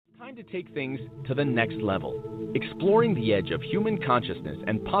Time to take things to the next level, exploring the edge of human consciousness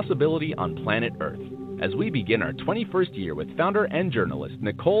and possibility on planet Earth, as we begin our 21st year with founder and journalist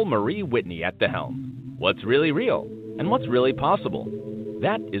Nicole Marie Whitney at the helm. What's really real and what's really possible?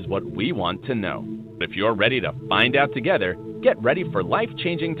 That is what we want to know. If you're ready to find out together, get ready for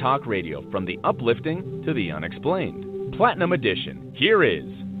life-changing talk radio from the uplifting to the unexplained. Platinum Edition. Here is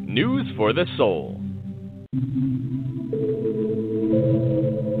News for the Soul.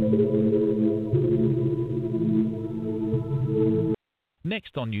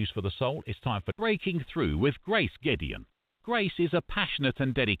 Next on News for the Soul, it's time for Breaking Through with Grace Gedeon. Grace is a passionate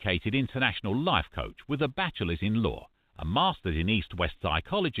and dedicated international life coach with a bachelor's in law, a master's in East-West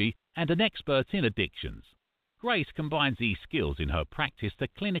psychology, and an expert in addictions. Grace combines these skills in her practice to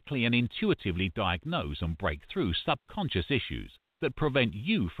clinically and intuitively diagnose and break through subconscious issues that prevent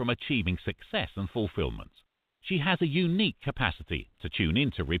you from achieving success and fulfillment. She has a unique capacity to tune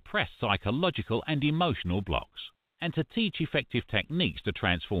into repressed psychological and emotional blocks, and to teach effective techniques to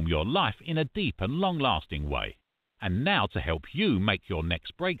transform your life in a deep and long-lasting way. And now to help you make your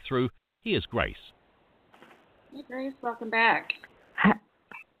next breakthrough, here's Grace. Hey Grace, welcome back.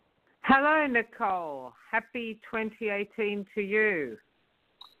 Hello Nicole, happy 2018 to you.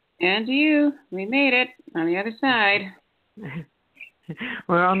 And to you, we made it on the other side.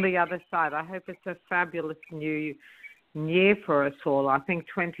 We're on the other side. I hope it's a fabulous new year for us all. I think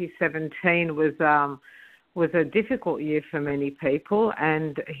 2017 was a difficult year for many people,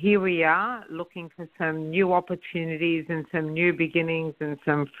 and here we are looking for some new opportunities and some new beginnings and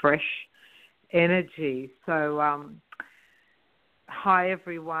some fresh energy. So, hi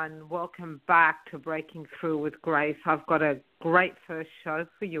everyone, welcome back to Breaking Through with Grace. I've got a great first show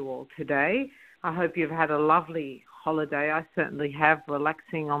for you all today. I hope you've had a lovely holiday. I certainly have,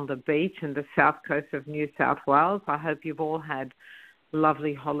 relaxing on the beach in the south coast of New South Wales. I hope you've all had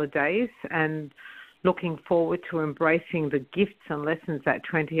lovely holidays and looking forward to embracing the gifts and lessons that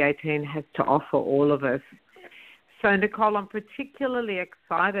 2018 has to offer all of us. So, Nicole, I'm particularly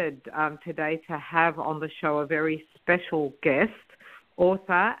excited today to have on the show a very special guest,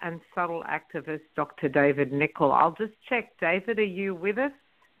 author and subtle activist, Dr. David Nichol. I'll just check. David, are you with us?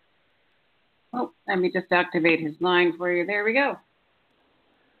 Oh, let me just activate his line for you. There we go.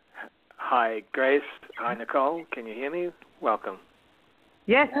 Hi, Grace. Hi, Nicole. Can you hear me? Welcome.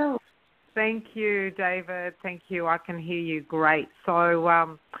 Yes. Oh. Thank you, David. Thank you. I can hear you great.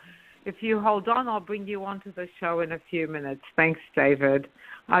 So if you hold on, I'll bring you onto the show in a few minutes. Thanks, David.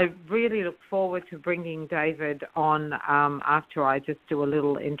 I really look forward to bringing David on after I just do a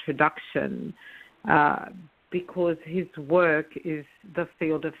little introduction because his work is the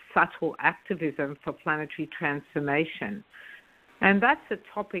field of subtle activism for planetary transformation. And that's a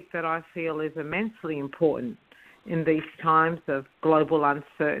topic that I feel is immensely important in these times of global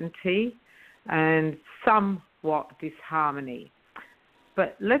uncertainty and somewhat disharmony.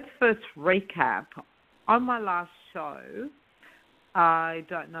 But let's first recap. On my last show, I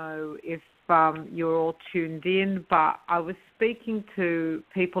don't know if you're all tuned in, but I was speaking to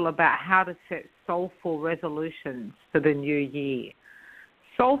people about how to set soulful resolutions for the new year.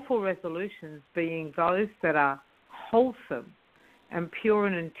 Soulful resolutions being those that are wholesome and pure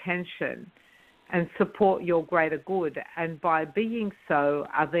in intention and support your greater good, and by being so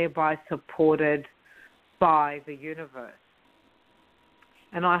are thereby supported by the universe.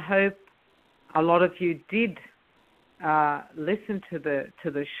 And I hope a lot of you did listen to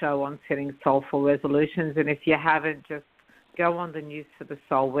the show on setting soulful resolutions, and if you haven't, just go on the News for the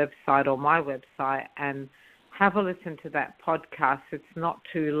Soul website or my website and have a listen to that podcast. It's not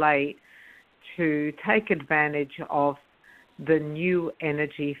too late to take advantage of the new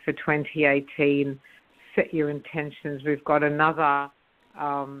energy for 2018. Set your intentions. We've got another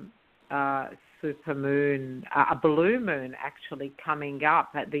super moon, a blue moon actually coming up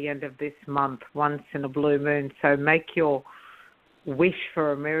at the end of this month, once in a blue moon. So make your wish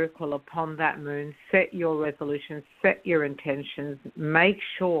for a miracle upon that moon. Set your resolutions, set your intentions. Make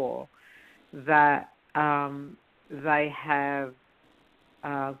sure that they have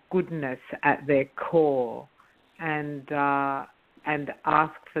goodness at their core, and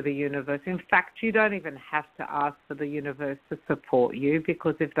ask for the universe. In fact, you don't even have to ask for the universe to support you,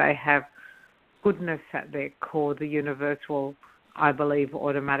 because if they have goodness at their core, the universe will, I believe,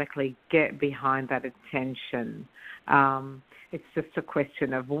 automatically get behind that intention. It's just a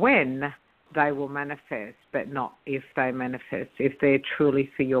question of when they will manifest, but not if they manifest, if they're truly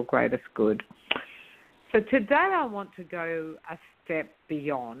for your greatest good. So today I want to go a step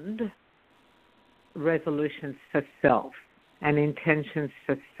beyond resolutions for self and intentions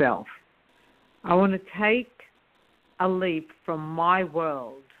for self. I want to take a leap from my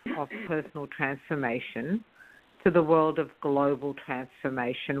world of personal transformation to the world of global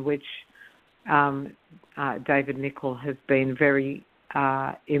transformation, which David Nichol has been very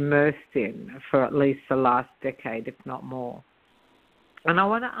immersed in for at least the last decade, if not more. And I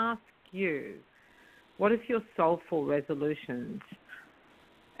want to ask you, what if your soulful resolutions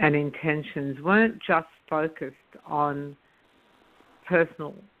and intentions weren't just focused on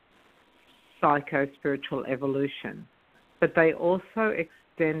personal psycho-spiritual evolution, but they also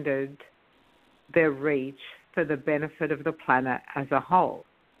extended their reach for the benefit of the planet as a whole?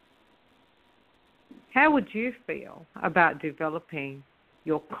 How would you feel about developing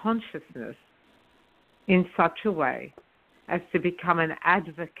your consciousness in such a way as to become an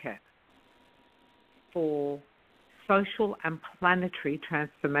advocate for social and planetary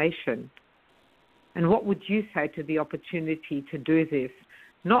transformation? And what would you say to the opportunity to do this,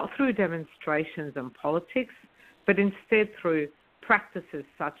 not through demonstrations and politics, but instead through practices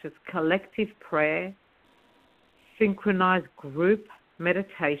such as collective prayer, synchronized group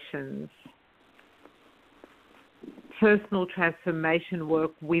meditations, personal transformation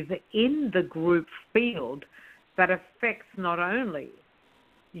work within the group field that affects not only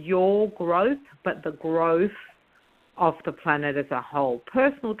your growth, but the growth of the planet as a whole.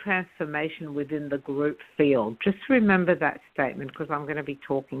 Personal transformation within the group field. Just remember that statement, because I'm going to be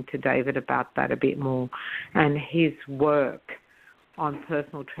talking to David about that a bit more and his work on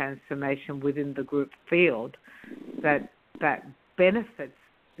personal transformation within the group field that benefits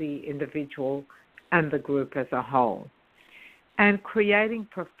the individual and the group as a whole. And creating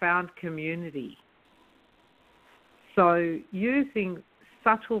profound community. So using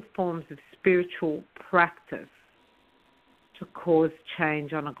subtle forms of spiritual practice to cause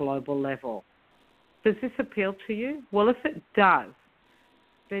change on a global level. Does this appeal to you? Well, if it does,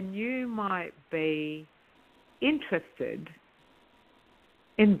 then you might be interested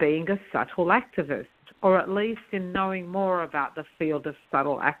in being a subtle activist, or at least in knowing more about the field of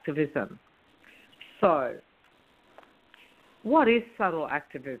subtle activism. So, what is subtle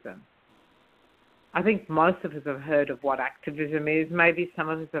activism? I think most of us have heard of what activism is. Maybe some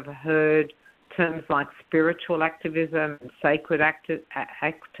of us have heard terms like spiritual activism, sacred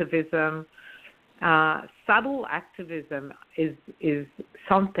activism. Subtle activism is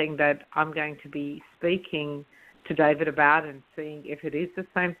something that I'm going to be speaking to David about and seeing if it is the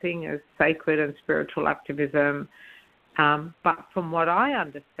same thing as sacred and spiritual activism. But from what I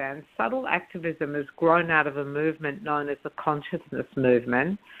understand, subtle activism has grown out of a movement known as the consciousness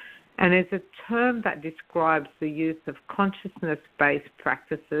movement, and is a term that describes the use of consciousness-based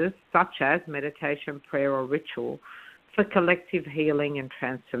practices such as meditation, prayer, or ritual for collective healing and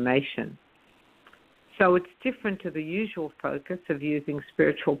transformation. So it's different to the usual focus of using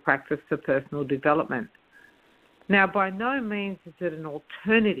spiritual practice for personal development. Now, by no means is it an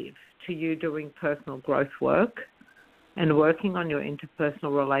alternative to you doing personal growth work and working on your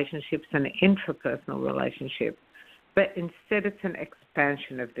interpersonal relationships and intrapersonal relationships, but instead it's an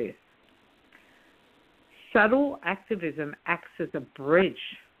expansion of this. Subtle activism acts as a bridge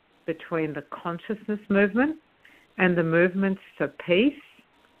between the consciousness movement and the movements for peace,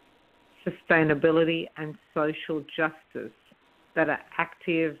 sustainability, and social justice that are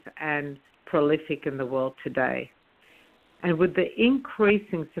active and prolific in the world today. And with the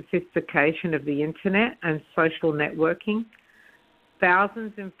increasing sophistication of the internet and social networking,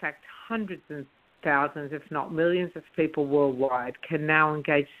 thousands, in fact hundreds of thousands, if not millions of people worldwide can now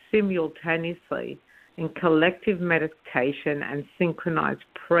engage simultaneously in collective meditation and synchronized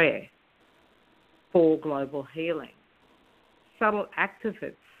prayer for global healing. Subtle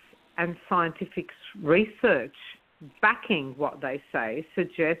activists and scientific research backing what they say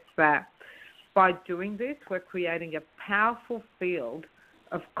suggests that by doing this, we're creating a powerful field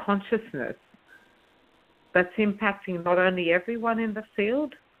of consciousness that's impacting not only everyone in the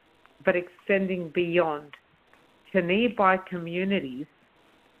field, but extending beyond to nearby communities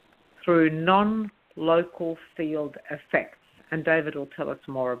through non-local field effects. And David will tell us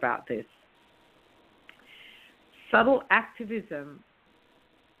more about this. Subtle activism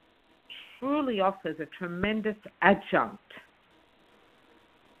truly offers a tremendous adjunct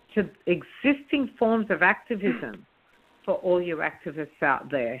to existing forms of activism for all you activists out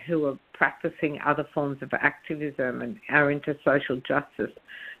there who are practicing other forms of activism and are into social justice.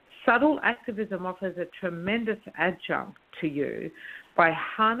 Subtle activism offers a tremendous adjunct to you by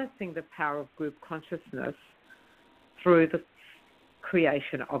harnessing the power of group consciousness through the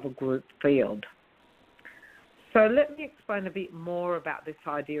creation of a group field. So let me explain a bit more about this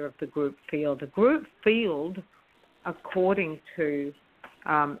idea of the group field. A group field, according to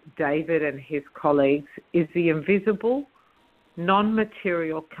David and his colleagues, is the invisible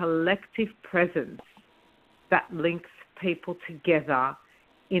non-material collective presence that links people together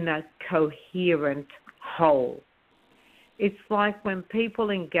in a coherent whole. It's like when people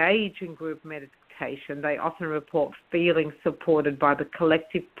engage in group meditation, they often report feeling supported by the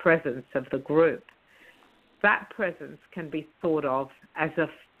collective presence of the group. That presence can be thought of as a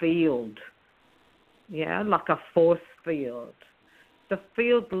field, like a force field. The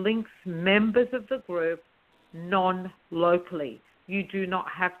field links members of the group non-locally. You do not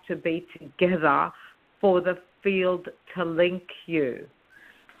have to be together for the field to link you.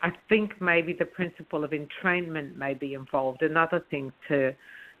 I think maybe the principle of entrainment may be involved, another thing for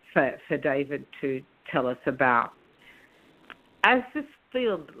David to tell us about. As this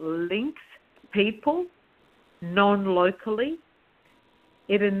field links people non-locally,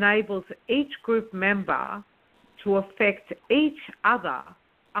 it enables each group member to affect each other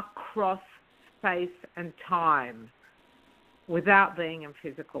across space and time without being in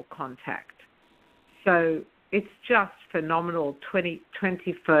physical contact. So it's just phenomenal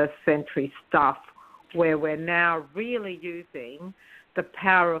 21st century stuff where we're now really using the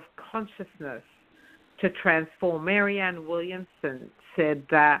power of consciousness to transform. Marianne Williamson said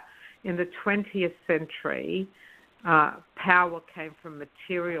that in the 20th century, power came from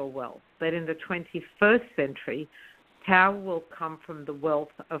material wealth, but in the 21st century, power will come from the wealth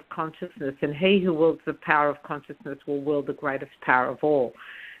of consciousness, and he who wields the power of consciousness will wield the greatest power of all.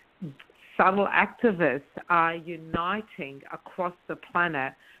 Subtle activists are uniting across the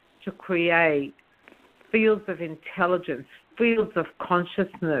planet to create fields of intelligence, fields of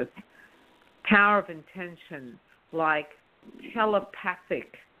consciousness, power of intention, like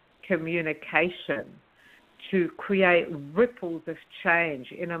telepathic communication, to create ripples of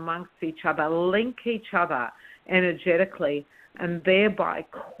change in amongst each other, link each other energetically, and thereby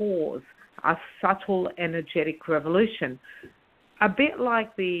cause a subtle energetic revolution. A bit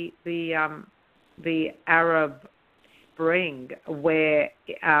like the Arab Spring, where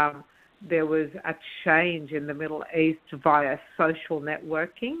there was a change in the Middle East via social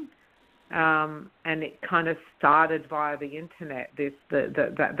networking, and it kind of started via the internet.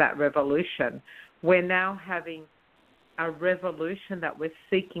 That revolution. We're now having a revolution that we're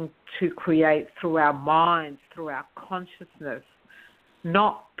seeking to create through our minds, through our consciousness.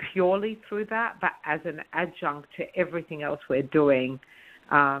 Not purely through that, but as an adjunct to everything else we're doing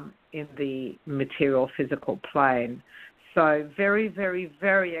in the material physical plane. So very, very,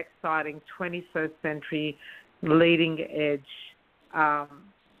 very exciting 21st century leading edge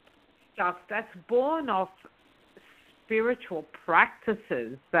stuff that's born off spiritual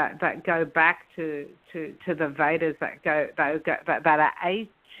practices that go back to the Vedas, that are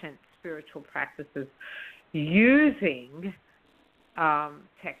ancient spiritual practices using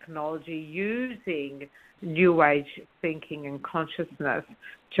technology, using New Age thinking and consciousness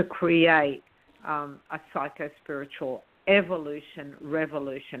to create a psycho-spiritual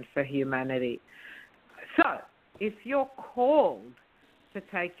revolution for humanity. So, if you're called to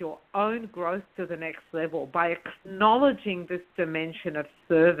take your own growth to the next level by acknowledging this dimension of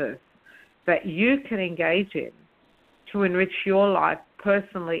service that you can engage in to enrich your life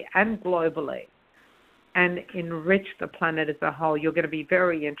personally and globally, and enrich the planet as a whole, you're going to be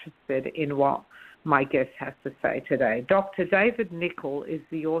very interested in what my guest has to say today. Dr. David Nichol is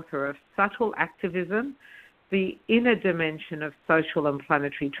the author of Subtle Activism, The Inner Dimension of Social and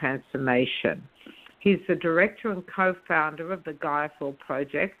Planetary Transformation. He's the director and co-founder of the Gaia Field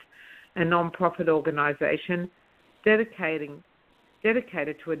Project, a non-profit organization dedicated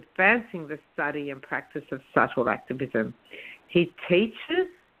to advancing the study and practice of subtle activism. He teaches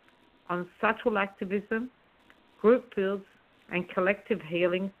on subtle activism, group builds, and collective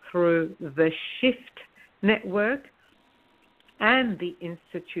healing through the Shift Network and the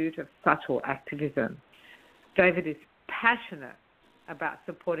Institute of Subtle Activism. David is passionate about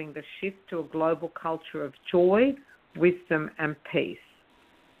supporting the shift to a global culture of joy, wisdom, and peace.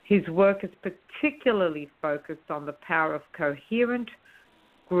 His work is particularly focused on the power of coherent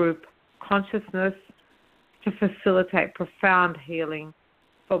group consciousness to facilitate profound healing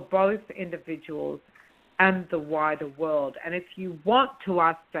for both individuals and the wider world. And if you want to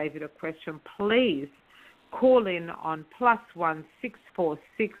ask David a question, please call in on +1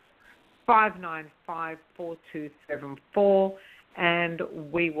 646 595 4274, and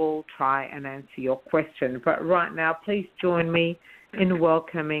we will try and answer your question. But right now, please join me in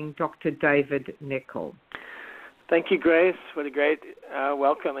welcoming Dr. David Nichol. Thank you, Grace. What a great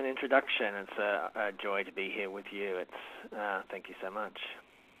welcome and introduction. It's a joy to be here with you. Thank you so much.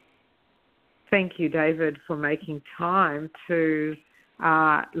 Thank you, David, for making time to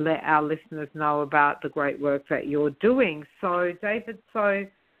let our listeners know about the great work that you're doing. So, David,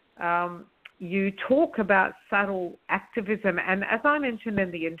 you talk about subtle activism, and as I mentioned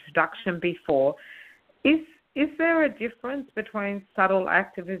in the introduction before, is there a difference between subtle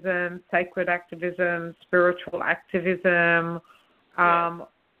activism, sacred activism, spiritual activism,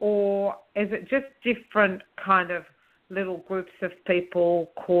 or is it just different kind of little groups of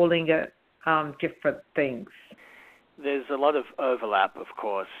people calling it different things? There's a lot of overlap, of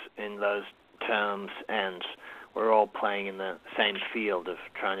course, in those terms, and we're all playing in the same field of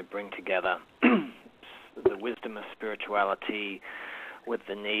trying to bring together the wisdom of spirituality with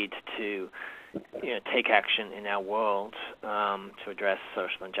the need to take action in our world to address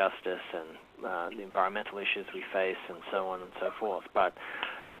social injustice and the environmental issues we face and so on and so forth. But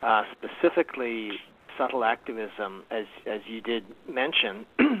specifically, subtle activism, as you did mention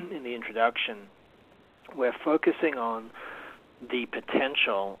in the introduction, we're focusing on the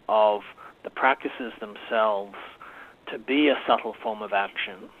potential of the practices themselves to be a subtle form of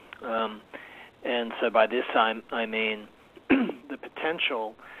action. And so by this I mean the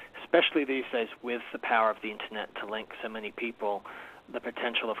potential, especially these days with the power of the internet to link so many people, the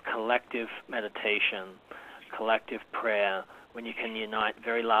potential of collective meditation, collective prayer, when you can unite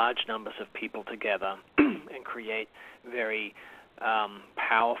very large numbers of people together and create very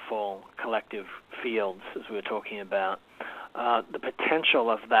powerful collective fields, as we were talking about. The potential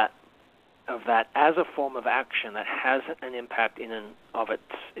of that as a form of action that has an impact in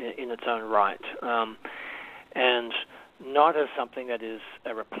its own right, and not as something that is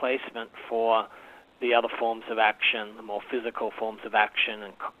a replacement for the other forms of action, the more physical forms of action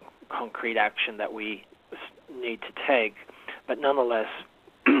and concrete action that we need to take, but nonetheless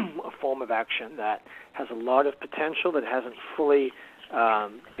a form of action that has a lot of potential that hasn't fully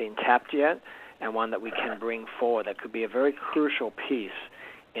been tapped yet, and one that we can bring forward that could be a very crucial piece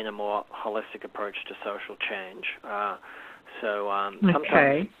in a more holistic approach to social change.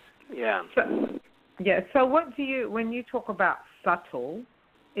 Okay. Yeah. So what do you, when you talk about subtle,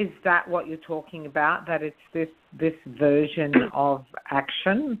 is that what you're talking about, that it's this version of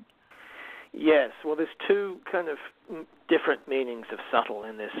action? Yes. Well, there's two kind of different meanings of subtle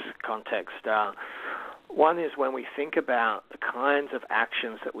in this context. One is when we think about the kinds of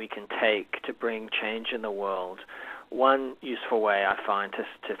actions that we can take to bring change in the world. One useful way I find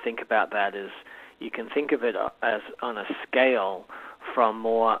to think about that is you can think of it as on a scale from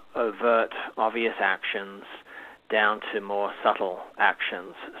more overt, obvious actions down to more subtle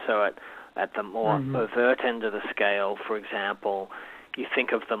actions. So at the more overt end of the scale, for example, you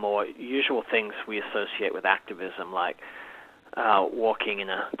think of the more usual things we associate with activism, like walking in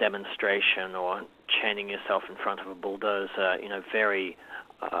a demonstration or chaining yourself in front of a bulldozer, very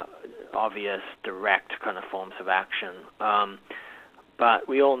obvious, direct kind of forms of action. But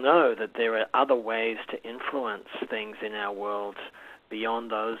we all know that there are other ways to influence things in our world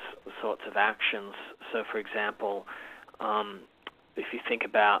beyond those sorts of actions. So, for example, if you think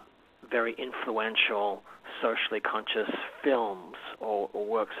about very influential, socially conscious films or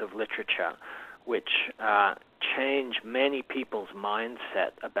works of literature, which change many people's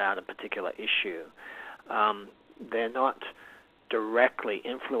mindset about a particular issue, they're not directly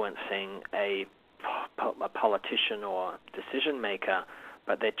influencing a politician or decision maker,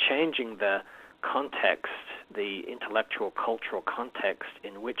 but they're changing the context, the intellectual, cultural context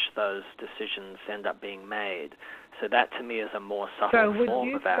in which those decisions end up being made. So that, to me, is a more subtle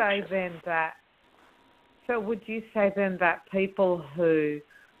form of action. So would you say then that people who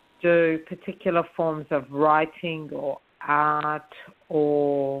do particular forms of writing or art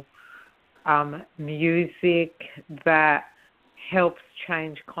or music that helps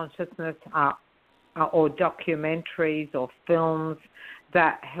change consciousness, or documentaries or films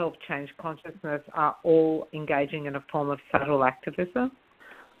that help change consciousness, are all engaging in a form of subtle activism?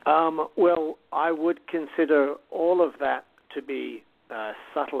 Well, I would consider all of that to be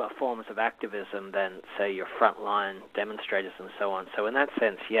subtler forms of activism than, say, your frontline demonstrators and so on. So in that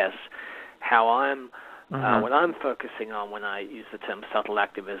sense, yes. How what I'm focusing on when I use the term subtle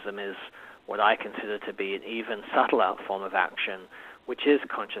activism is what I consider to be an even subtler form of action, which is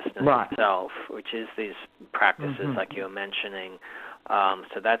consciousness itself, which is these practices like you were mentioning.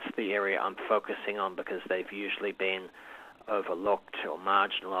 So that's the area I'm focusing on because they've usually been overlooked or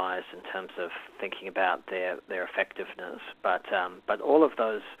marginalized in terms of thinking about their effectiveness. But all of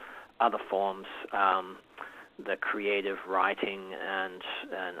those other forms, the creative writing and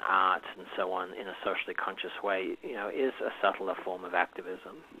art and so on in a socially conscious way, is a subtler form of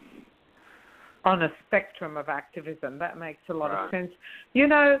activism. On a spectrum of activism. That makes a lot of sense.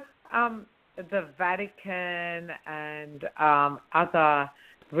 the Vatican and other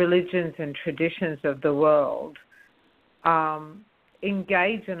religions and traditions of the world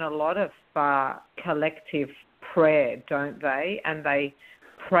engage in a lot of collective prayer, don't they? And they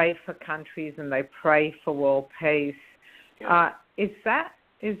pray for countries and they pray for world peace. Yeah. Is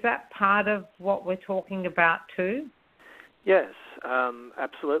that part of what we're talking about too? Yes,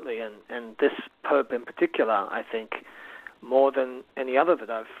 absolutely. And this Pope in particular, I think, more than any other that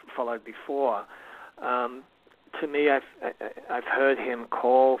I've followed before, to me, I've heard him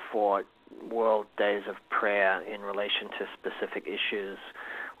call for World Days of Prayer in relation to specific issues,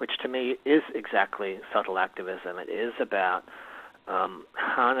 which to me is exactly subtle activism. It is about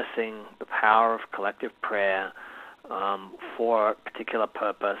harnessing the power of collective prayer for a particular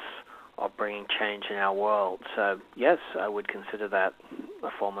purpose of bringing change in our world. So, yes, I would consider that a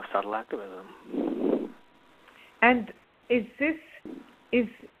form of subtle activism. And is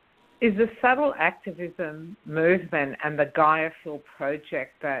the subtle activism movement and the Gaia Field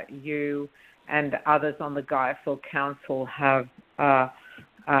project that you and others on the Gaia Field Council have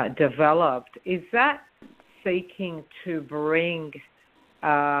developed, is that seeking to bring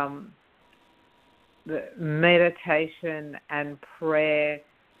the meditation and prayer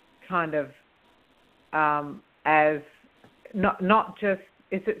kind of as not just,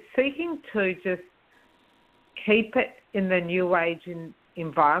 is it seeking to just keep it in the New Age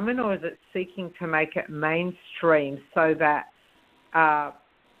environment, or is it seeking to make it mainstream so that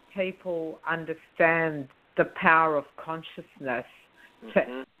people understand the power of consciousness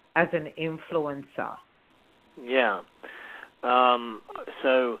as an influencer? Yeah.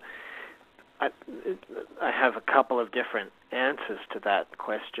 So I have a couple of different answers to that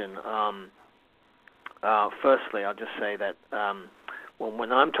question. Firstly, I'll just say that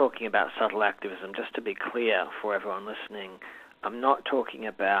when I'm talking about subtle activism, just to be clear for everyone listening, I'm not talking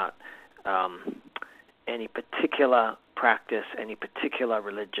about any particular practice, any particular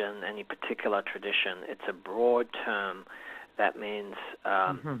religion, any particular tradition. It's a broad term that means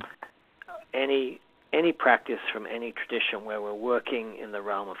any practice from any tradition where we're working in the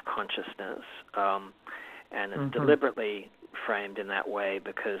realm of consciousness, and it's deliberately framed in that way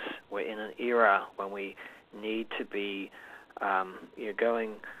because we're in an era when we need to be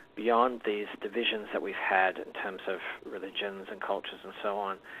going beyond these divisions that we've had in terms of religions and cultures and so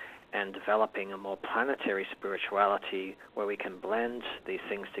on, and developing a more planetary spirituality where we can blend these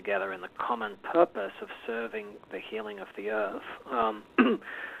things together in the common purpose of serving the healing of the earth.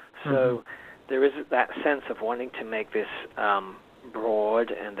 So there is that sense of wanting to make this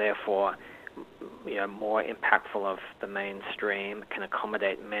broad and therefore more impactful of the mainstream, can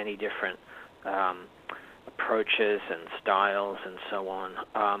accommodate many different approaches and styles and so on.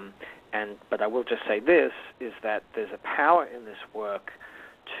 But I will just say this, is that there's a power in this work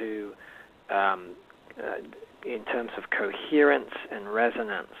to, in terms of coherence and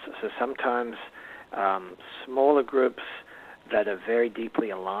resonance. So sometimes smaller groups that are very deeply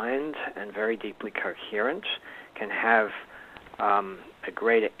aligned and very deeply coherent can have a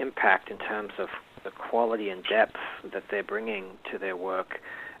greater impact in terms of the quality and depth that they're bringing to their work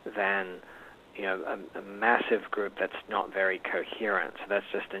than a massive group that's not very coherent. So that's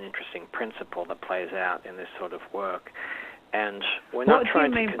just an interesting principle that plays out in this sort of work. And we're not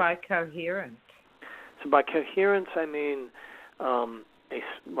trying to... What do you mean by coherent? So by coherence, I mean,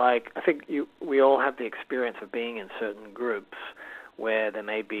 I think we all have the experience of being in certain groups where there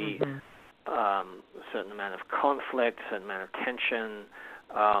may be a certain amount of conflict, a certain amount of tension,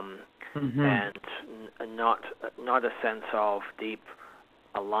 and not a sense of deep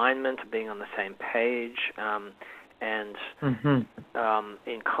alignment, being on the same page.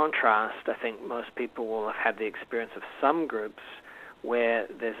 In contrast, I think most people will have had the experience of some groups where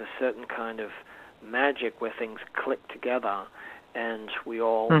there's a certain kind of magic where things click together, and we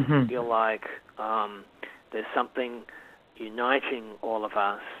all feel like there's something uniting all of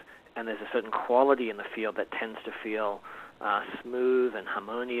us, and there's a certain quality in the field that tends to feel smooth and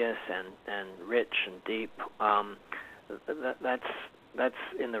harmonious and rich and deep. That's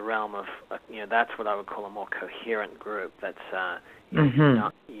in the realm of, that's what I would call a more coherent group that's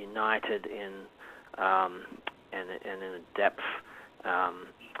united in a depth,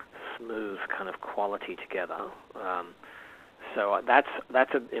 smooth kind of quality together. So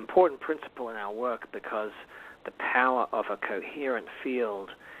that's an important principle in our work, because the power of a coherent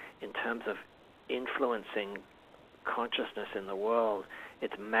field in terms of influencing consciousness in the world,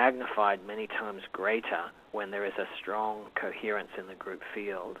 it's magnified many times greater when there is a strong coherence in the group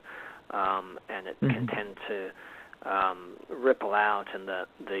field, and it can tend to ripple out, and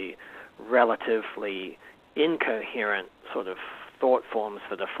the relatively incoherent sort of thought forms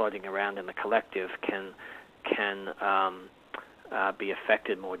that are floating around in the collective can be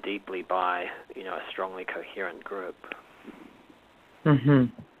affected more deeply by a strongly coherent group.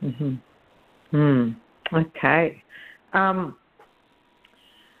 Okay.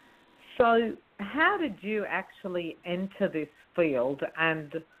 So how did you actually enter this field,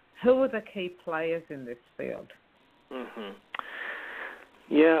 and who are the key players in this field?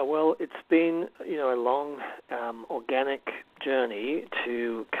 Yeah, well, it's been a long organic journey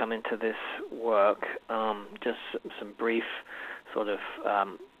to come into this work. Just some brief sort of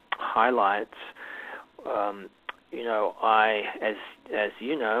highlights. I, as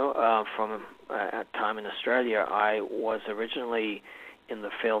you know, from a time in Australia, I was originally in the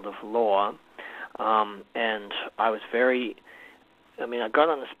field of law, and I was I got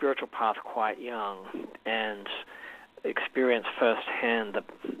on the spiritual path quite young and experienced firsthand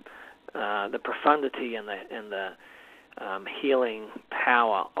the profundity and the healing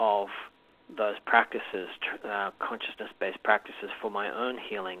power of those practices, consciousness-based practices, for my own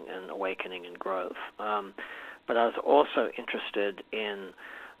healing and awakening and growth. But I was also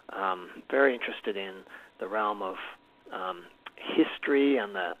very interested in the realm of history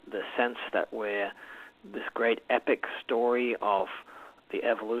and the sense that we're this great epic story of the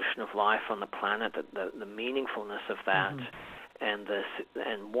evolution of life on the planet, the meaningfulness of that, and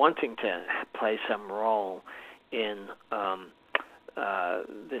wanting to play some role in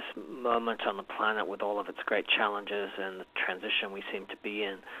this moment on the planet with all of its great challenges and the transition we seem to be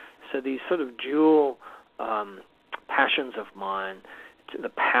in. So these sort of dual passions of mine, the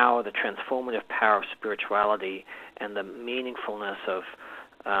transformative power of spirituality, and the meaningfulness of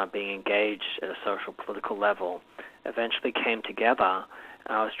being engaged at a social political level, eventually came together.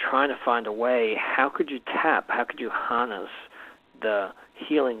 I was trying to find a way, how could you harness the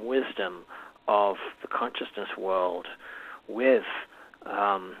healing wisdom of the consciousness world with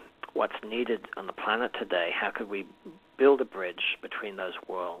what's needed on the planet today? How could we build a bridge between those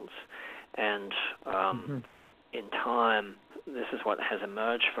worlds? And in time, this is what has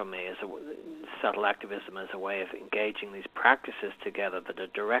emerged from me as subtle activism as a way of engaging these practices together that are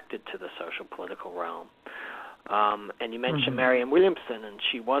directed to the social political realm. And you mentioned Marianne Williamson, and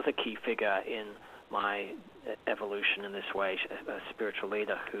she was a key figure in my evolution in this way, a spiritual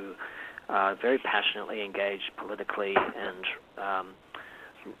leader who very passionately engaged politically and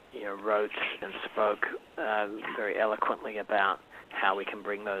wrote and spoke very eloquently about how we can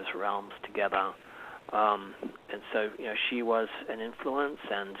bring those realms together. And so, she was an influence,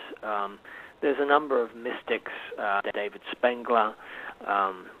 and there's a number of mystics, David Spengler,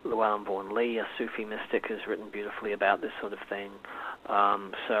 Llewellyn Vaughan Lee, a Sufi mystic, has written beautifully about this sort of thing.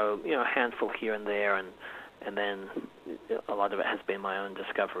 So, a handful here and there, and then a lot of it has been my own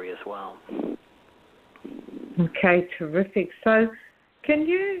discovery as well. Okay, terrific. So, can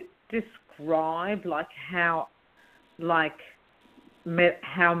you describe how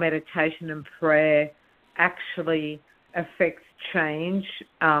meditation and prayer actually affects change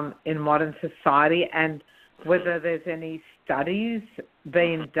in modern society, and whether there's any studies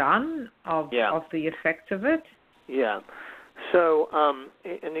being done of the effect of it? Yeah. So,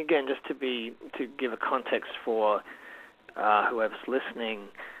 and again, just to give a context for whoever's listening,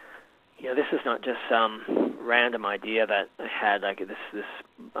 this is not just some random idea that I had.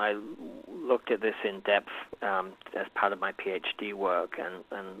 I looked at this in depth as part of my PhD work, and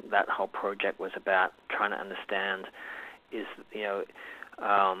that whole project was about trying to understand is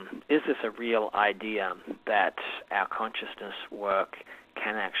this a real idea that our consciousness work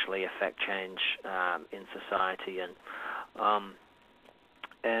can actually affect change in society, and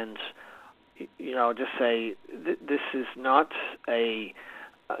I'll just say this is not a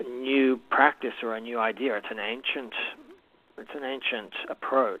new practice or a new idea. It's an ancient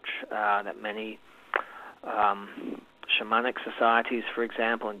approach that many shamanic societies, for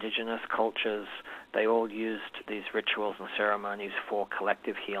example, indigenous cultures, they all used these rituals and ceremonies for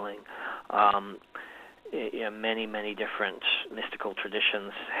collective healing. Many different mystical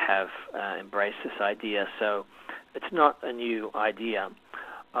traditions have embraced this idea, so it's not a new idea.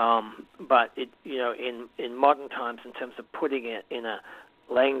 But it, in modern times, in terms of putting it in a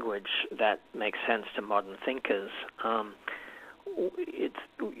language that makes sense to modern thinkers, it's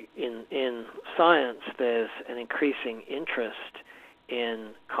in science. There's an increasing interest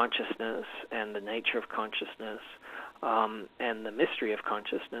in consciousness and the nature of consciousness and the mystery of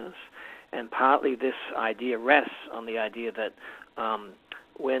consciousness. And partly this idea rests on the idea that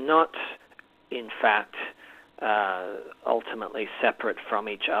we're not, in fact, ultimately separate from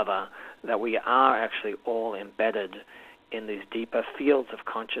each other, that we are actually all embedded in these deeper fields of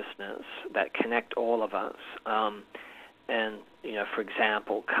consciousness that connect all of us. And, for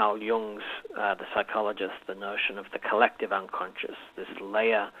example, Carl Jung's, the psychologist, the notion of the collective unconscious, this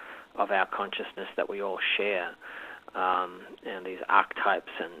layer of our consciousness that we all share, and these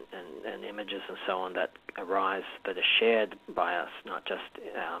archetypes and images and so on that arise, that are shared by us, not just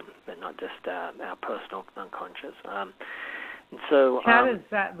our personal unconscious. And so, how does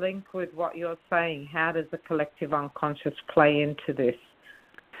that link with what you're saying? How does the collective unconscious play into this?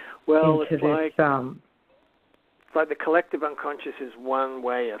 Well, it's like the collective unconscious is one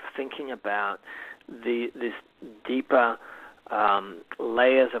way of thinking about this deeper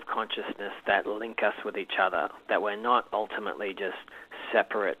layers of consciousness that link us with each other, that we're not ultimately just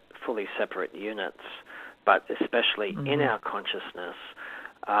fully separate units, but especially in our consciousness,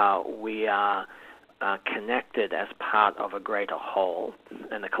 we are connected as part of a greater whole,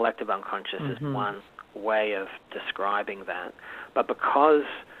 and the collective unconscious is one way of describing that. But because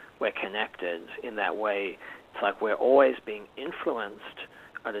we're connected in that way, it's like we're always being influenced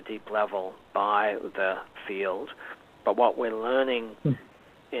at a deep level by the field. But what we're learning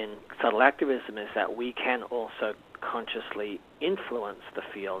in subtle activism is that we can also consciously influence the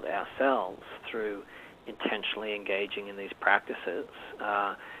field ourselves through intentionally engaging in these practices,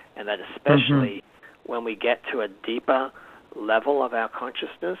 and that especially when we get to a deeper level of our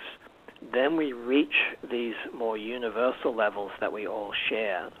consciousness, then we reach these more universal levels that we all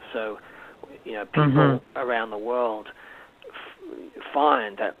share. So, people around the world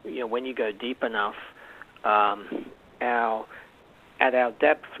find that when you go deep enough, at our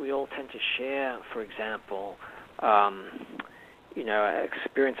depth, we all tend to share, for example,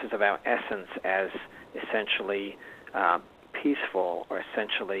 experiences of our essence as essentially peaceful, or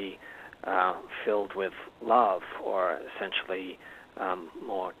essentially filled with love, or essentially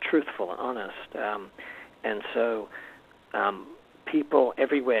more truthful and honest. And so people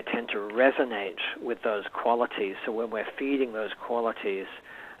everywhere tend to resonate with those qualities. So when we're feeding those qualities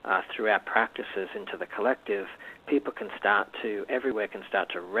through our practices into the collective, people everywhere can start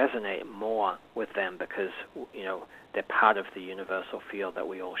to resonate more with them, because they're part of the universal field that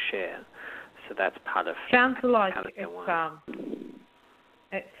we all share. So that's part of. Sounds like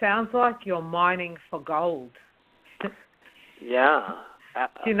it sounds like you're mining for gold. Yeah.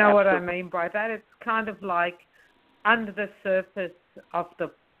 Do you know what I mean by that? It's kind of like under the surface of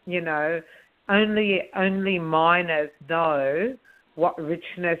the, only miners know what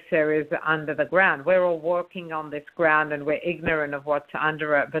richness there is under the ground. We're all working on this ground and we're ignorant of what's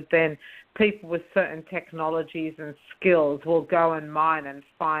under it, but then people with certain technologies and skills will go and mine and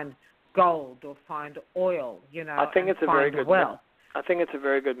find gold or find oil, I think it's a very good wealth. I think it's a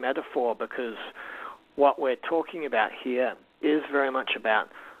very good metaphor, because what we're talking about here is very much about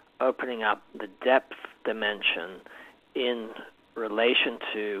opening up the depth dimension in relation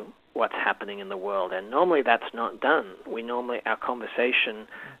to what's happening in the world. And normally that's not done. Our conversation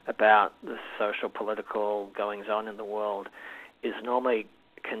about the social, political goings on in the world is normally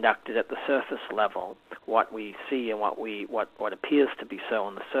conducted at the surface level, what we see and what appears to be so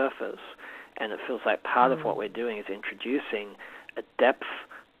on the surface. And it feels like part of what we're doing is introducing a depth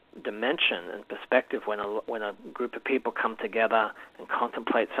dimension and perspective when a group of people come together and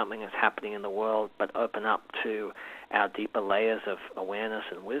contemplate something that's happening in the world, but open up to our deeper layers of awareness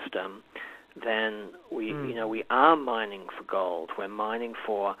and wisdom. Then we are mining for gold. We're mining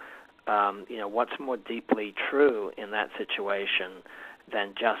for what's more deeply true in that situation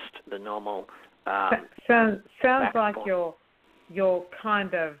than just the normal. Sounds like you're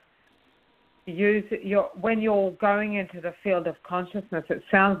kind of when you're going into the field of consciousness, it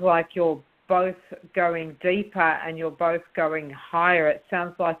sounds like you're both going deeper and you're both going higher. It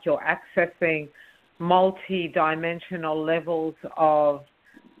sounds like you're accessing multi-dimensional levels of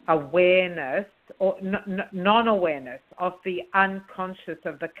awareness or non-awareness of the unconscious,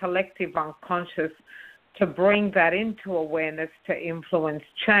 of the collective unconscious, to bring that into awareness to influence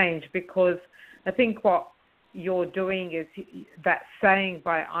change. Because I think what you're doing is that saying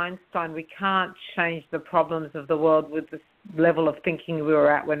by Einstein, we can't change the problems of the world with the level of thinking we were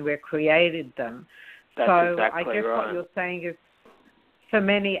at when we created them. That's so exactly I guess right. What you're saying is, for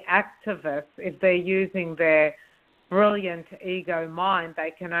many activists, if they're using their brilliant ego mind,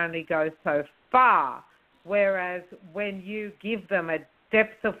 they can only go so far. Whereas when you give them a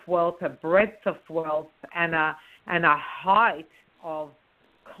depth of wealth, a breadth of wealth, and a height of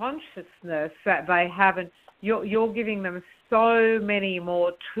consciousness that they haven't, you're giving them so many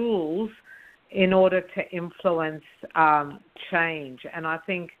more tools in order to influence change. And I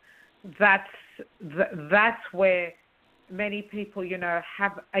think that's where many people,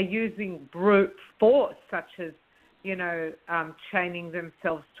 are using brute force, such as chaining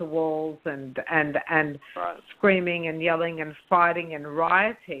themselves to walls and right. screaming and yelling and fighting and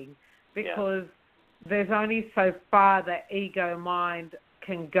rioting, because there's only so far the ego mind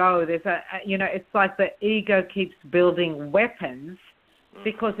can go. There's it's like the ego keeps building weapons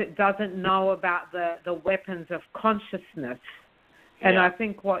because it doesn't know about the weapons of consciousness. And I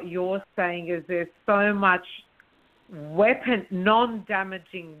think what you're saying is there's so much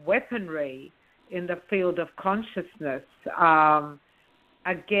non-damaging weaponry in the field of consciousness.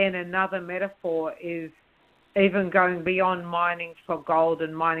 Again, another metaphor is even going beyond mining for gold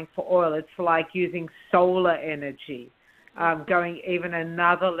and mining for oil. It's like using solar energy, going even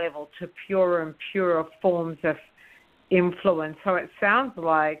another level to purer and purer forms of influence. So it sounds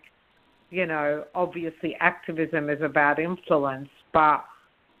like, obviously activism is about influence, but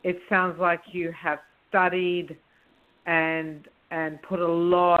it sounds like you have studied and put a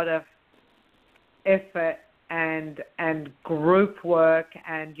lot of effort and group work,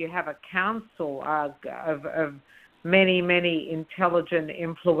 and you have a council of many intelligent,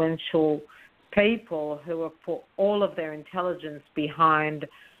 influential people who have put all of their intelligence behind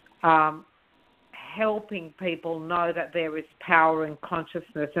helping people know that there is power in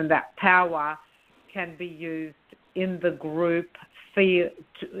consciousness, and that power can be used in the group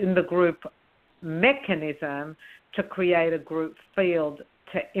mechanism to create a group field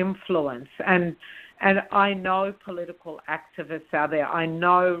to influence. And I know political activists out there. I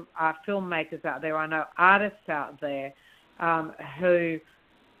know filmmakers out there. I know artists out there who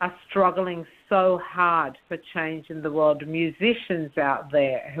are struggling so hard for change in the world. Musicians out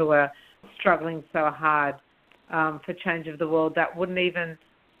there who are struggling so hard for change of the world that wouldn't even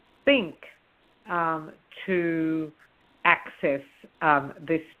think to access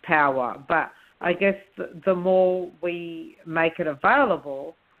this power. But I guess the more we make it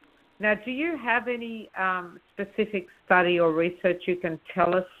available. Now, do you have any specific study or research you can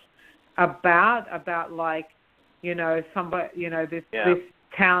tell us about like, somebody, this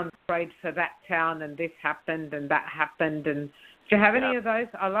town prayed for that town and this happened and that happened, and do you have any of those?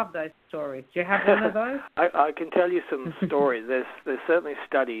 I love those stories. Do you have one of those? I can tell you some stories. There's certainly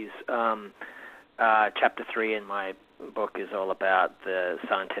studies. Chapter 3 in my book is all about the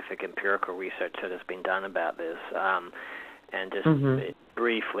scientific empirical research that has been done about this. And just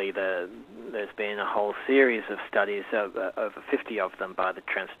briefly, there's been a whole series of studies, over 50 of them, by the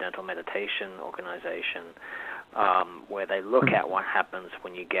Transcendental Meditation Organization, where they look at what happens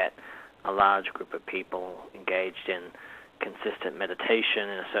when you get a large group of people engaged in consistent meditation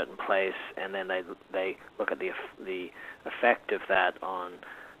in a certain place, and then they look at the effect of that on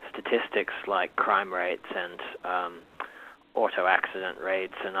statistics like crime rates and auto accident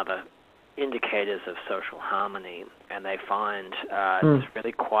rates and other indicators of social harmony, and they find it's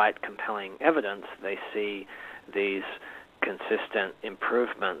really quite compelling evidence. They see these consistent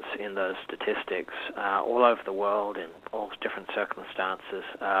improvements in those statistics all over the world in all different circumstances.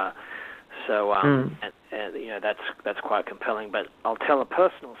 That's quite compelling. But I'll tell a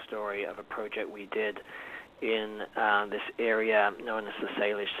personal story of a project we did in this area known as the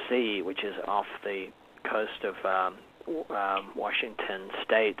Salish Sea, which is off the coast of Washington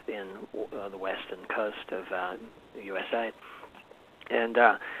State in the western coast of the USA. And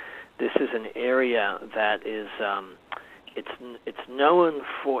this is an area that is it's known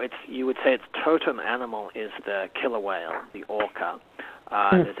for you would say its totem animal is the killer whale, the orca.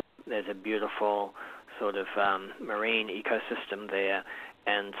 There's a beautiful sort of marine ecosystem there,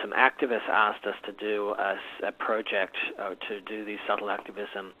 and some activists asked us to do a project to do these subtle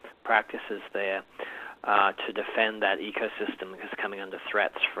activism practices there to defend that ecosystem because it's coming under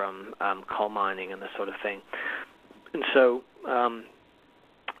threats from coal mining and this sort of thing. And so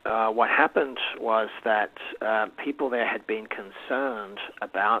what happened was that people there had been concerned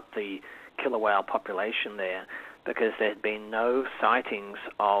about the killer whale population there because there had been no sightings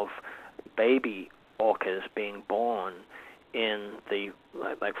of baby orcas being born in the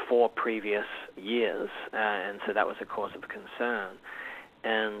like 4 previous years, and so that was a cause of concern.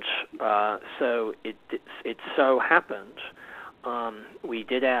 And so it so happened we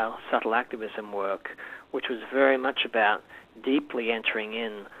did our subtle activism work, which was very much about deeply entering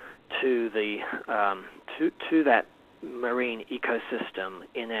in to the to that marine ecosystem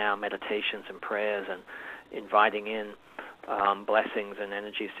in our meditations and prayers, and inviting in blessings and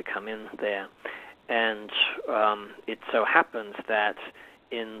energies to come in there. And it so happens that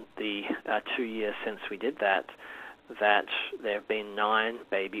in the 2 years since we did that there have been 9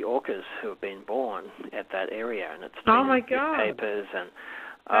 baby orcas who have been born at that area, and it's been my God, papers and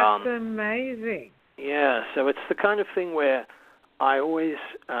that's amazing. Yeah, so it's the kind of thing where I always,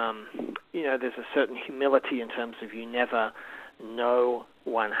 there's a certain humility in terms of you never know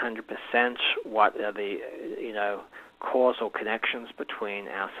 100% what are the, causal connections between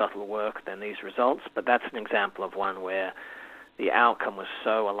our subtle work and these results, but that's an example of one where the outcome was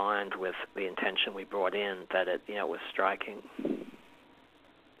so aligned with the intention we brought in that it was striking.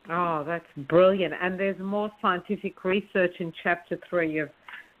 Oh, that's brilliant. And there's more scientific research in Chapter 3 of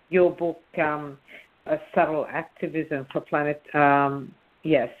your book, Subtle Activism for Planet.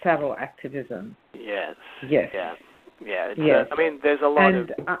 Subtle Activism. Yes. Yes. Yeah. Yeah. Yes. There's a lot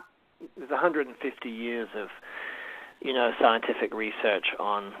there's 150 years of, scientific research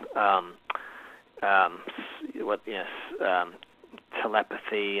on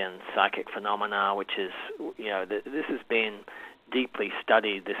telepathy and psychic phenomena, which is, this has been deeply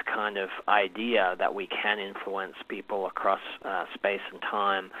studied, this kind of idea that we can influence people across space and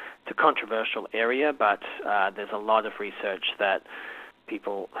time. It's a controversial area, but there's a lot of research that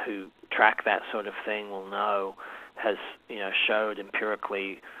people who track that sort of thing will know has, showed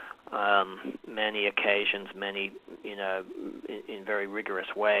empirically many occasions, in very rigorous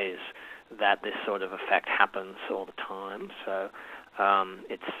ways, that this sort of effect happens all the time. So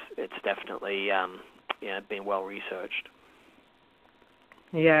it's definitely been well researched.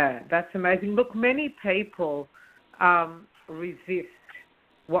 Yeah, that's amazing. Look, many people resist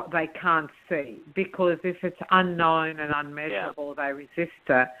what they can't see because if it's unknown and unmeasurable, they resist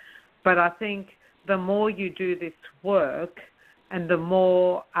it. But I think the more you do this work and the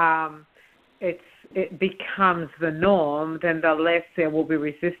more it becomes the norm, then the less there will be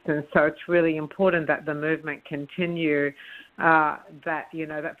resistance. So it's really important that the movement continue,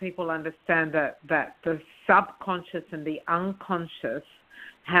 that people understand that the subconscious and the unconscious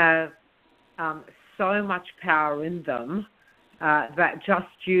have so much power in them that just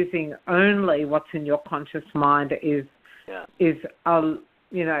using only what's in your conscious mind is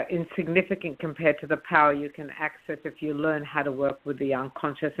insignificant compared to the power you can access if you learn how to work with the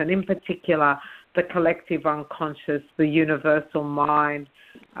unconscious, and in particular the collective unconscious, the universal mind,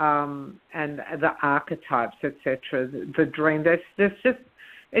 and the archetypes, etc. The dream. There's just,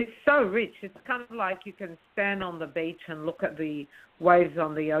 it's so rich. It's kind of like you can stand on the beach and look at the waves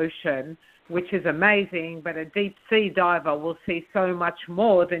on the ocean, which is amazing, but a deep sea diver will see so much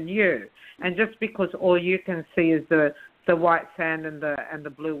more than you. And just because all you can see is the white sand and the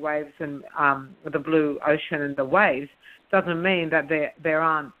blue waves and the blue ocean and the waves, doesn't mean that there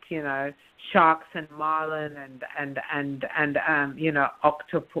aren't sharks and marlin and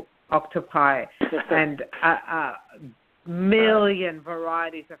octopi and million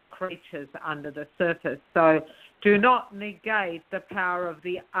varieties of creatures under the surface. So do not negate the power of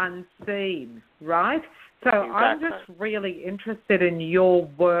the unseen, right? So exactly. I'm just really interested in your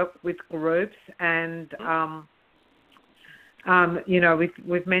work with groups and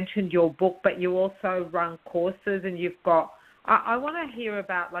we've mentioned your book, but you also run courses, and you've got. I want to hear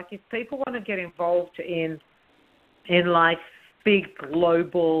about, like, if people want to get involved in like big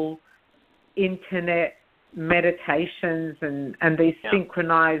global internet meditations and these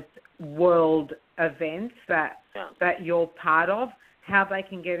synchronized world events that you're part of, how they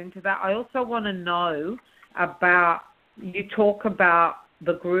can get into that. I also want to know about. You talk about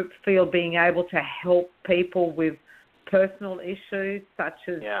the group field being able to help people with personal issues such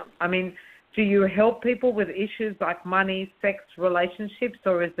as, do you help people with issues like money, sex, relationships,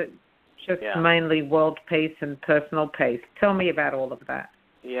 or is it just mainly world peace and personal peace? Tell me about all of that.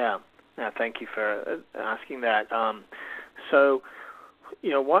 Yeah. Thank you for asking that. So,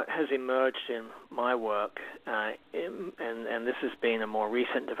 what has emerged in my work, and this has been a more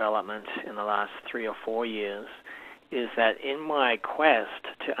recent development in the last 3 or 4 years, is that in my quest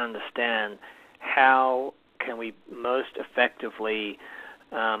to understand how can we most effectively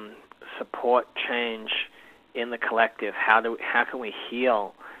support change in the collective? How can we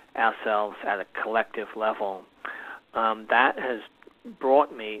heal ourselves at a collective level? That has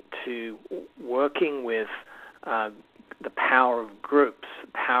brought me to working with the power of groups,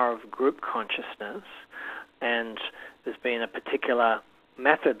 the power of group consciousness, and there's been a particular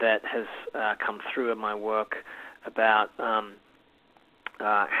method that has come through in my work about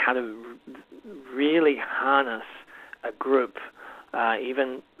how to really harness a group,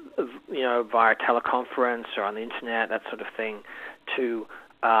 even via teleconference or on the internet, that sort of thing, to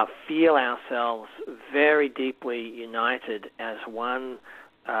feel ourselves very deeply united as one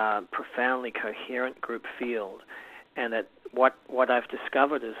profoundly coherent group field. And that what I've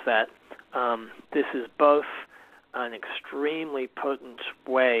discovered is that this is both an extremely potent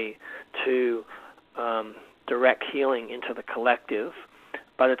way to direct healing into the collective,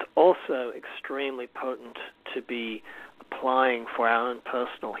 but it's also extremely potent to be applying for our own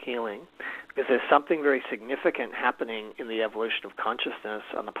personal healing, because there's something very significant happening in the evolution of consciousness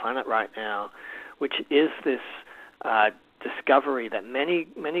on the planet right now, which is this discovery that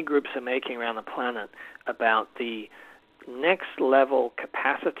many groups are making around the planet about the next level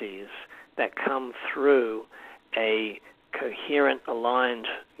capacities that come through a coherent, aligned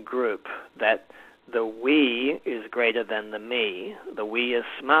group, that the we is greater than the me, the we is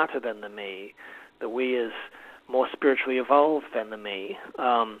smarter than the me, the we is more spiritually evolved than the me.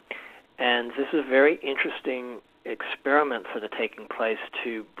 And this is very interesting experiments that are taking place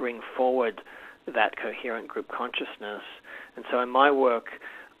to bring forward that coherent group consciousness. And so in my work,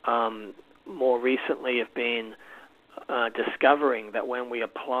 more recently have been discovering that when we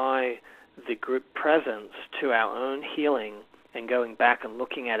apply the group presence to our own healing and going back and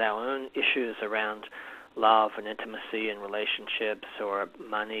looking at our own issues around love and intimacy and relationships or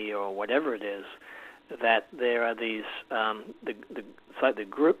money or whatever it is, that there are these, it's like the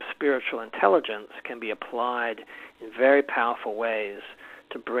group spiritual intelligence can be applied in very powerful ways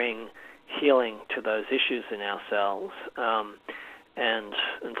to bring healing to those issues in ourselves. And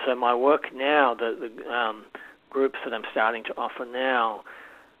so my work now, the groups that I'm starting to offer now,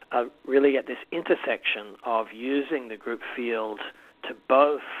 are really at this intersection of using the group field to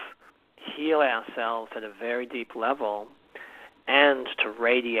both heal ourselves at a very deep level and to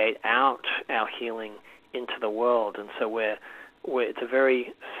radiate out our healing into the world. And so it's a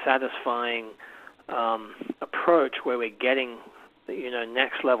very satisfying approach where we're getting,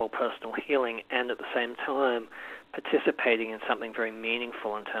 next level personal healing and at the same time participating in something very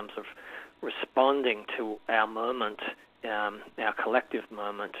meaningful in terms of responding to our moment, our collective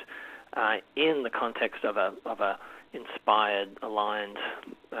moment, in the context of a inspired, aligned,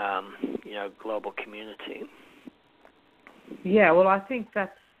 global community. Yeah, well, I think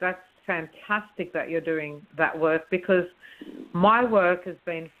that's fantastic that you're doing that work, because my work has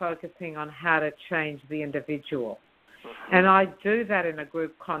been focusing on how to change the individual. Mm-hmm. And I do that in a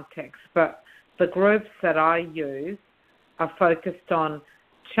group context, but the groups that I use are focused on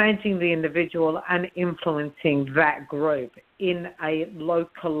changing the individual and influencing that group in a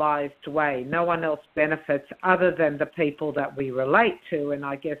localized way. No one else benefits other than the people that we relate to, and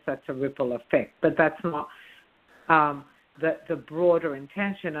I guess that's a ripple effect. But that's not the broader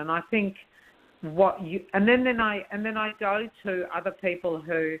intention. And I think and then I go to other people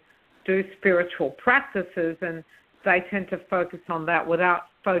who do spiritual practices, and they tend to focus on that without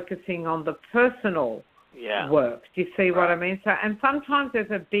focusing on the personal work. Do you see what I mean? So, and sometimes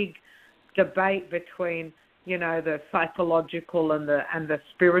there's a big debate between, the psychological and the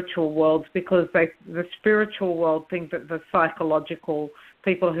spiritual worlds, because the spiritual world think that the psychological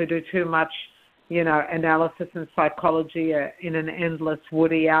people who do too much, analysis and psychology are in an endless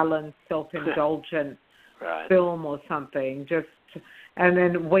Woody Allen self-indulgent film or something. And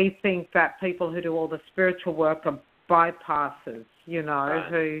then we think that people who do all the spiritual work are bypassers,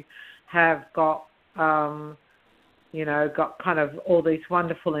 who have got got kind of all these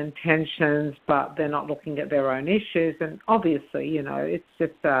wonderful intentions, but they're not looking at their own issues. And obviously, it's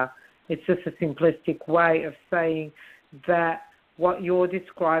just a simplistic way of saying that what you're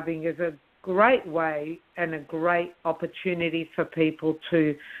describing is a great way and a great opportunity for people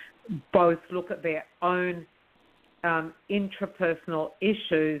to both look at their own intrapersonal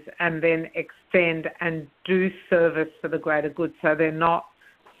issues and then extend and do service for the greater good, so they're not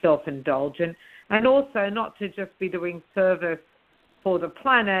self-indulgent. And also not to just be doing service for the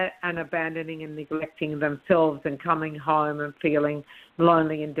planet and abandoning and neglecting themselves and coming home and feeling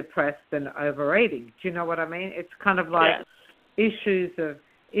lonely and depressed and overeating. Do you know what I mean? It's kind of like issues of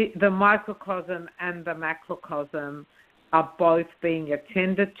the microcosm and the macrocosm are both being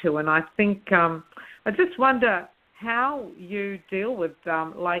attended to. And I think I just wonder how you deal with,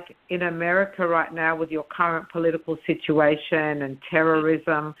 like in America right now with your current political situation and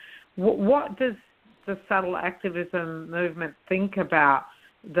terrorism. What does the subtle activism movement think about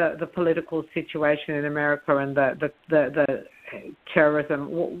the political situation in America and the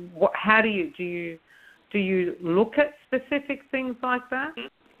terrorism? How do you look at specific things like that?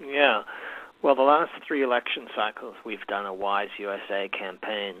 Yeah. Well, the last 3 election cycles, we've done a Wise USA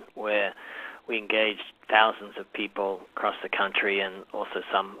campaign where we engaged thousands of people across the country and also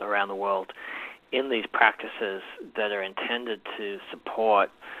some around the world in these practices that are intended to support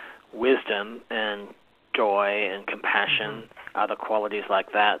wisdom and joy and compassion, other qualities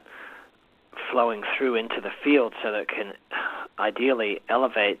like that, flowing through into the field so that it can ideally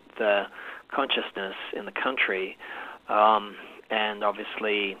elevate the consciousness in the country. And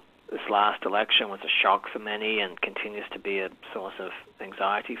obviously this last election was a shock for many and continues to be a source of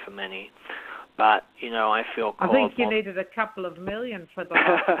anxiety for many. But, I feel called... I think you needed a couple of million for the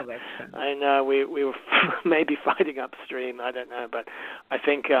last election. I know. We were maybe fighting upstream. I don't know. But I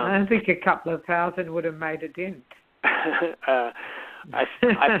think... I think a couple of thousand would have made a dent. I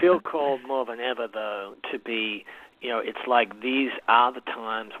feel called more than ever, though, to be... it's like these are the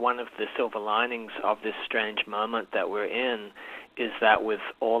times. One of the silver linings of this strange moment that we're in is that with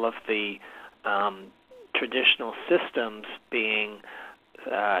all of the traditional systems being...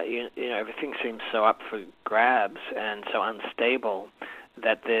 everything seems so up for grabs and so unstable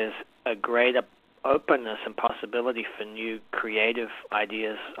that there's a greater openness and possibility for new creative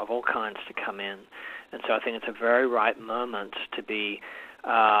ideas of all kinds to come in. And so I think it's a very right moment to be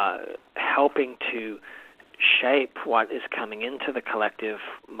helping to shape what is coming into the collective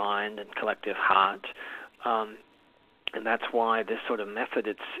mind and collective heart. And that's why this sort of method,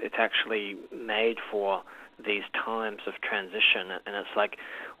 it's actually made for these times of transition, and it's like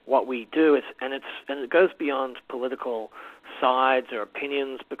what we do is, and it goes beyond political sides or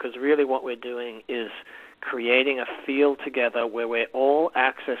opinions, because really what we're doing is creating a field together where we're all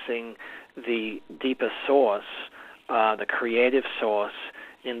accessing the deeper source, the creative source.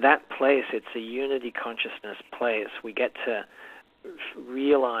 In that place, it's a unity consciousness place. We get to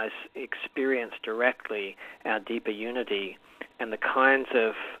realize, experience directly our deeper unity, and the kinds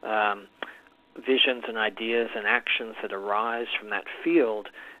of visions and ideas and actions that arise from that field,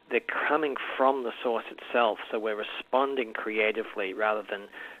 they're coming from the source itself. So we're responding creatively rather than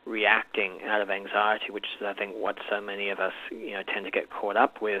reacting out of anxiety, which is, I think, what so many of us, tend to get caught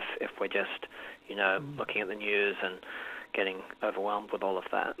up with if we're just, looking at the news and getting overwhelmed with all of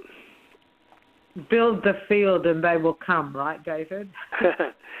that. Build the field and they will come, right, David?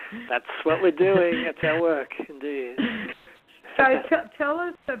 That's what we're doing. That's our work, indeed. So tell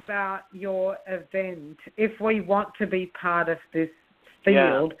us about your event. If we want to be part of this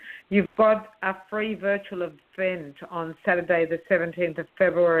field, you've got a free virtual event on Saturday the 17th of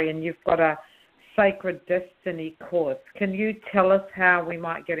February, and you've got a Sacred Destiny course. Can you tell us how we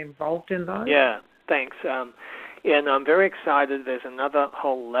might get involved in those? Yeah, thanks. I'm very excited. There's another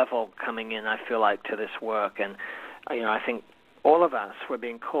whole level coming in, I feel like, to this work. And, I think all of us, we're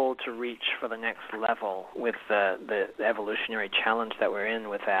being called to reach for the next level with the evolutionary challenge that we're in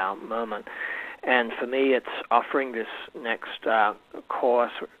with our moment. And for me, it's offering this next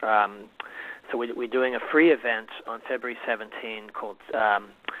course. So we're doing a free event on February 17 called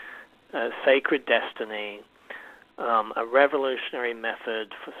Sacred Destiny, a revolutionary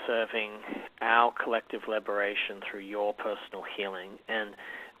method for serving our collective liberation through your personal healing. And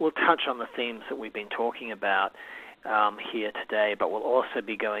we'll touch on the themes that we've been talking about here today, but we'll also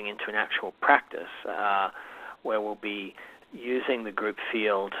be going into an actual practice where we'll be using the group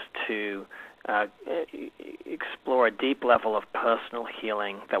field to explore a deep level of personal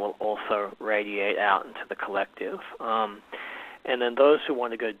healing that will also radiate out into the collective. And then those who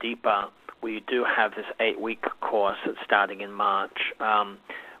want to go deeper, we do have this 8-week course that's starting in March,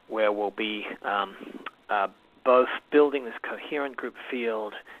 where we'll be both building this coherent group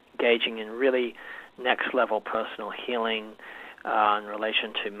field, engaging in really next-level personal healing in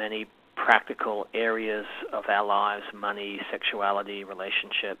relation to many practical areas of our lives, money, sexuality,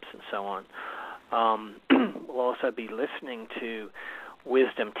 relationships, and so on. We'll also be listening to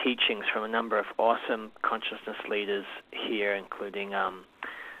wisdom teachings from a number of awesome consciousness leaders here, including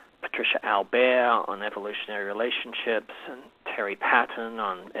Patricia Albert on evolutionary relationships, and Terry Patton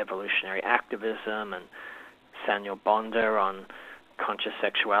on evolutionary activism, and Samuel Bonder on conscious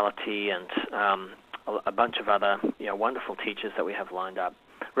sexuality, and a bunch of other wonderful teachers that we have lined up.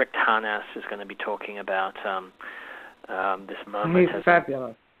 Rick Tarnas is going to be talking about this moment as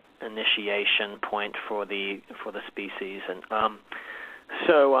fabulous initiation point for the species, and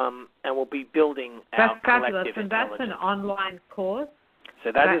and we'll be building our collective intelligence. And that's an online course.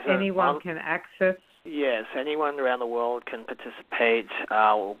 So that is anyone can access. Yes, anyone around the world can participate.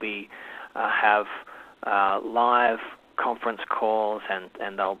 We'll be have live conference calls, and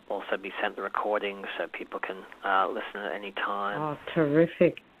they'll also be sent the recordings so people can listen at any time. Oh,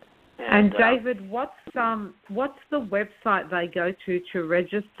 terrific! And David, what's the website they go to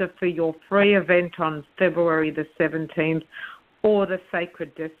register for your free event on February the 17th, or the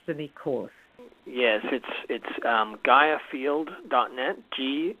Sacred Destiny course? Yes, it's GaiaField.net,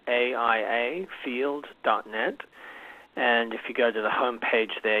 GAIA Field.net, and if you go to the home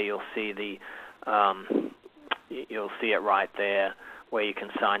page there, you'll see you'll see it right there where you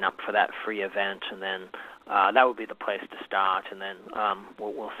can sign up for that free event, and then that would be the place to start, and then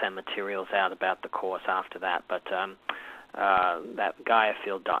we'll send materials out about the course after that. But that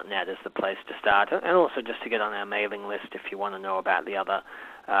GaiaField.net is the place to start, and also just to get on our mailing list if you want to know about the other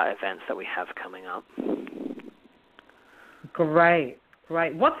events that we have coming up. Great.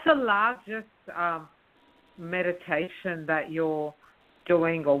 What's the largest meditation that you're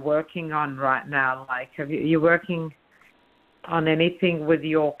doing or working on right now? Like, you working on anything with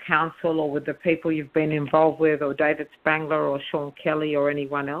your council or with the people you've been involved with, or David Spangler or Sean Kelly or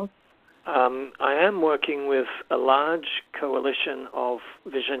anyone else? I am working with a large coalition of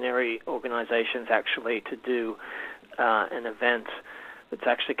visionary organizations actually to do an event that's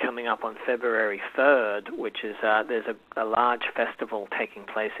actually coming up on February 3rd, which is there's a large festival taking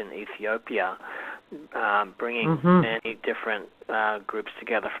place in Ethiopia, bringing many different groups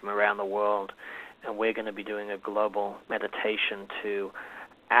together from around the world, and we're going to be doing a global meditation to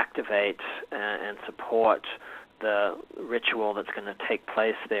activate and support the ritual that's going to take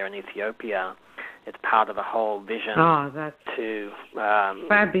place there in Ethiopia. It's part of the whole vision to...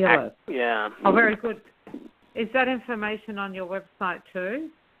 fabulous. Yeah. Oh, very good. Is that information on your website too?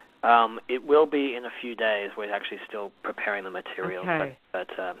 It will be in a few days. We're actually still preparing the material. Okay. But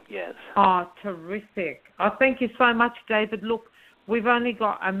yes. Oh, terrific. Oh, thank you so much, David. Look, we've only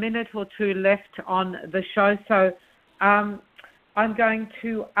got a minute or two left on the show, so I'm going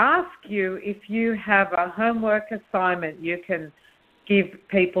to ask you if you have a homework assignment you can give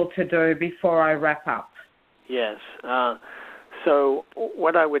people to do before I wrap up. Yes. So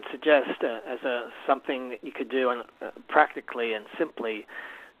what I would suggest as something that you could do practically and simply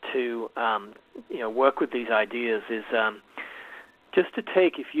to work with these ideas is just to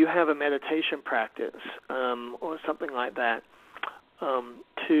take, if you have a meditation practice or something like that,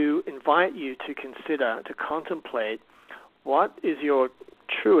 to invite you to consider, to contemplate what is your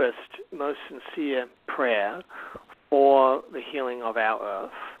truest, most sincere prayer for the healing of our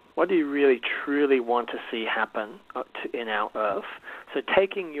earth. What do you really, truly want to see happen in our earth? So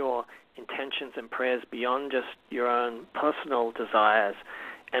taking your intentions and prayers beyond just your own personal desires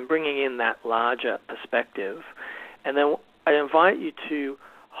and bringing in that larger perspective. And then I invite you to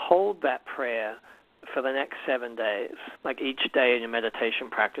hold that prayer for the next 7 days, like each day in your meditation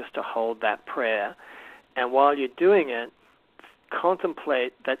practice, to hold that prayer. And while you're doing it,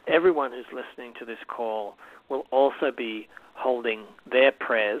 contemplate that everyone who's listening to this call will also be holding their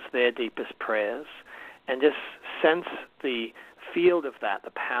prayers, their deepest prayers, and just sense the field of that,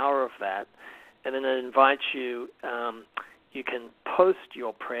 the power of that. And then it invites you, you can post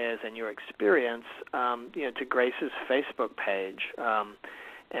your prayers and your experience, to Grace's Facebook page.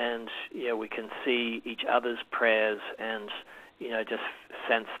 And we can see each other's prayers and, just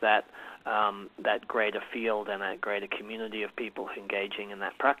sense that that greater field and that greater community of people engaging in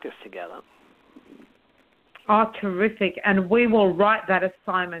that practice together. Oh, terrific. And we will write that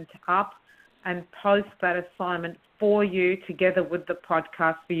assignment up and post that assignment for you together with the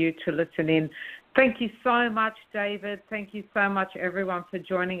podcast for you to listen in. Thank you so much, David. Thank you so much, everyone, for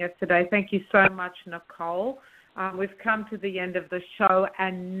joining us today. Thank you so much, Nicole. We've come to the end of the show.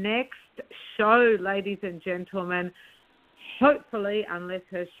 And next show, ladies and gentlemen, hopefully, unless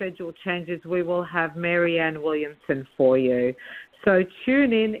her schedule changes, we will have Marianne Williamson for you. So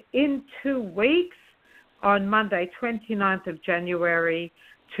tune in 2 weeks on Monday, 29th of January,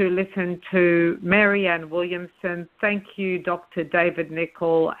 to listen to Marianne Williamson. Thank you, Dr. David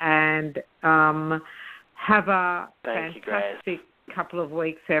Nichol, and have a fantastic couple of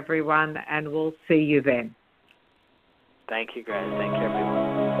weeks, everyone, and we'll see you then. Thank you, Grace. Thank you,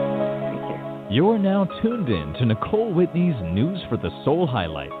 everyone. Thank you. You're now tuned in to Nicole Whitney's News for the Soul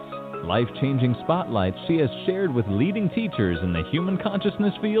highlights. Life-changing spotlights she has shared with leading teachers in the human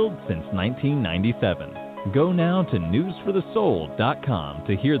consciousness field since 1997. Go now to newsforthesoul.com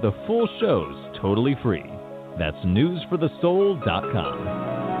to hear the full shows totally free. That's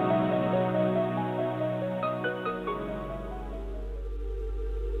newsforthesoul.com.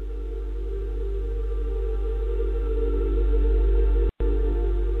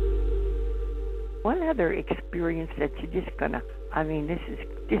 One other experience that you're just gonna, this is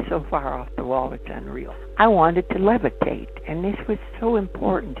just so far off the wall, it's unreal. I wanted to levitate, and this was so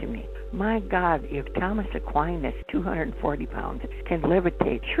important to me. My God, if Thomas Aquinas, 240 pounds, can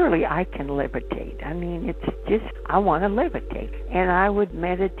levitate, surely I can levitate. It's just, I want to levitate. And I would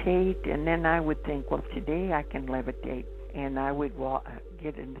meditate, and then I would think, well, today I can levitate. And I would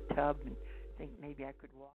get in the tub and think maybe I could walk.